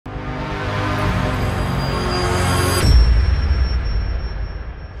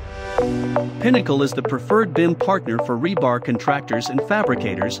Pinnacle is the preferred BIM partner for rebar contractors and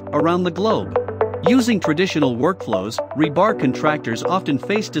fabricators around the globe. Using traditional workflows, rebar contractors often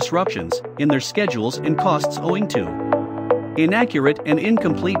face disruptions in their schedules and costs owing to inaccurate and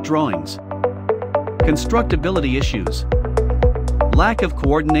incomplete drawings, constructability issues, lack of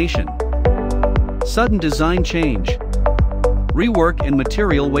coordination, sudden design change, rework and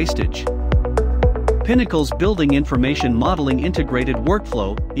material wastage. Pinnacle's Building Information Modeling integrated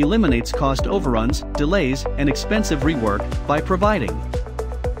workflow eliminates cost overruns, delays, and expensive rework by providing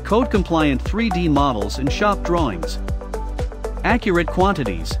code-compliant 3D models and shop drawings, accurate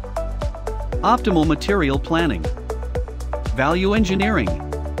quantities, optimal material planning, value engineering,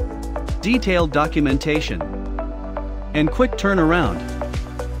 detailed documentation, and quick turnaround.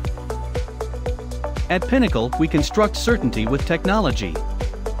 At Pinnacle, we construct certainty with technology.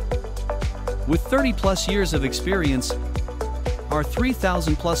 With 30+ years of experience, our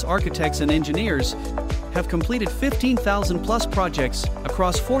 3,000+ architects and engineers have completed 15,000+ projects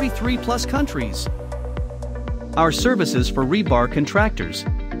across 43+ countries. Our services for rebar contractors: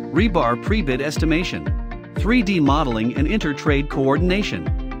 rebar pre-bid estimation, 3D modeling and inter-trade coordination,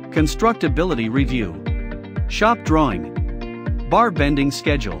 constructability review, shop drawing, bar bending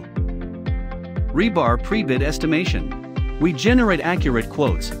schedule. Rebar pre-bid estimation. We generate accurate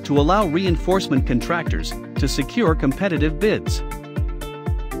quotes to allow reinforcement contractors to secure competitive bids.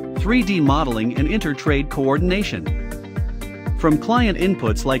 3D modeling and inter-trade coordination. From client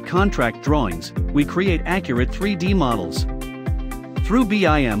inputs like contract drawings, we create accurate 3D models. Through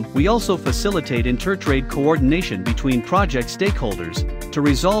BIM, we also facilitate inter-trade coordination between project stakeholders to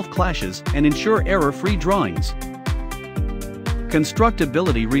resolve clashes and ensure error-free drawings.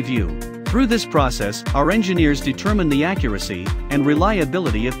 Constructability review. Through this process, our engineers determine the accuracy and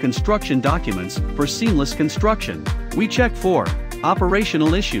reliability of construction documents for seamless construction. We check for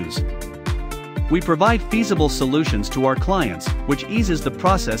operational issues. We provide feasible solutions to our clients, which eases the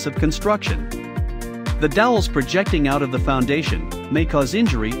process of construction. The dowels projecting out of the foundation may cause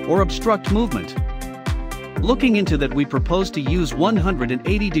injury or obstruct movement. Looking into that, we propose to use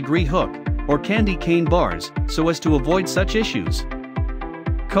 180-degree hook or candy cane bars so as to avoid such issues.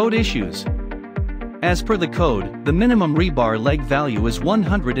 Code issues. As per the code, the minimum rebar leg value is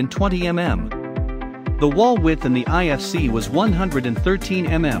 120 mm. The wall width in the IFC was 113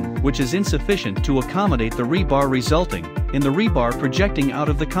 mm, which is insufficient to accommodate the rebar, resulting in the rebar projecting out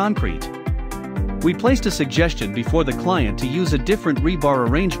of the concrete. We placed a suggestion before the client to use a different rebar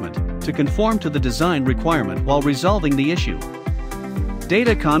arrangement to conform to the design requirement while resolving the issue.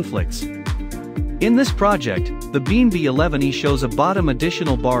 Data conflicts. In this project, the beam B11E shows a bottom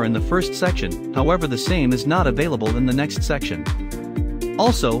additional bar in the first section, however the same is not available in the next section.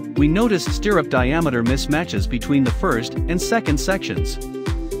 Also, we noticed stirrup diameter mismatches between the first and second sections.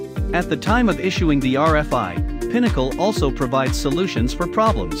 At the time of issuing the RFI, Pinnacle also provides solutions for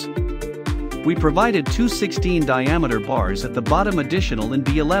problems. We provided two 16 diameter bars at the bottom additional in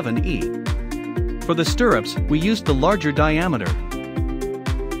B11E. For the stirrups, we used the larger diameter.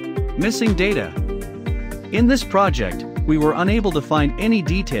 Missing data. In this project, we were unable to find any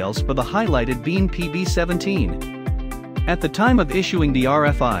details for the highlighted beam PB17. At the time of issuing the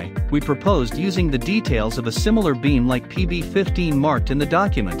RFI, we proposed using the details of a similar beam like PB15 marked in the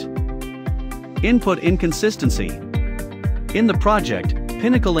document. Input inconsistency. In the project,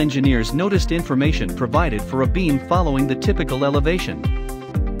 Pinnacle engineers noticed information provided for a beam following the typical elevation.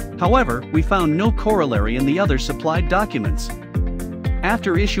 However, we found no corollary in the other supplied documents.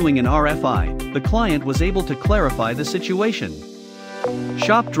 After issuing an RFI, the client was able to clarify the situation.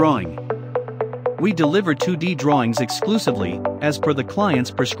 Shop drawing. We deliver 2D drawings exclusively, as per the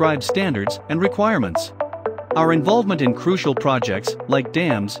client's prescribed standards and requirements. Our involvement in crucial projects, like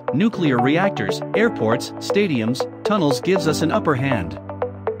dams, nuclear reactors, airports, stadiums, tunnels gives us an upper hand.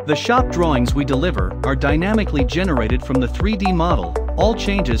 The shop drawings we deliver are dynamically generated from the 3D model. All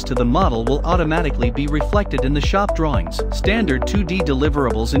changes to the model will automatically be reflected in the shop drawings. Standard 2D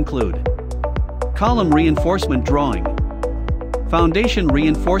deliverables include column reinforcement drawing, foundation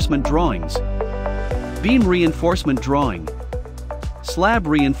reinforcement drawings, beam reinforcement drawing, slab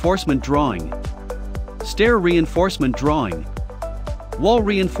reinforcement drawing, stair reinforcement drawing, wall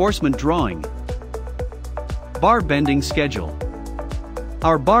reinforcement drawing, bar bending schedule.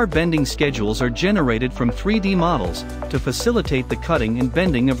 Our bar bending schedules are generated from 3D models to facilitate the cutting and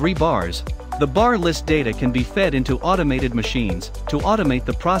bending of rebars. The bar list data can be fed into automated machines to automate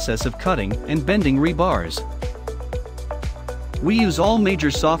the process of cutting and bending rebars. We use all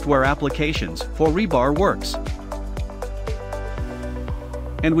major software applications for rebar works,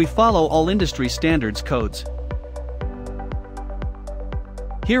 and we follow all industry standards codes.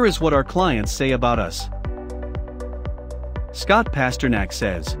 Here is what our clients say about us. Scott Pasternak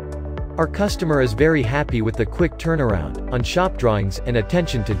says, "Our customer is very happy with the quick turnaround on shop drawings and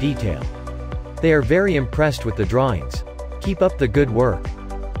attention to detail. They are very impressed with the drawings. Keep up the good work."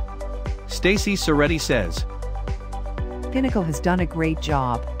 Stacy Soretti says, Pinnacle has done a great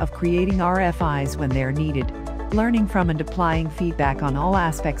job of creating RFIs when they're needed, learning from and applying feedback on all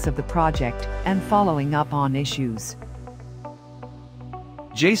aspects of the project, and following up on issues.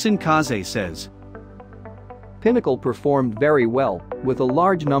 Jason Kaze says, Pinnacle performed very well, with a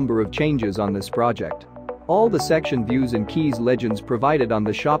large number of changes on this project. All the section views and keys legends provided on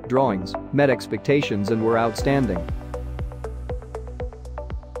the shop drawings met expectations and were outstanding.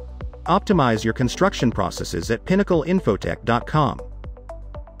 Optimize your construction processes at pinnacleinfotech.com.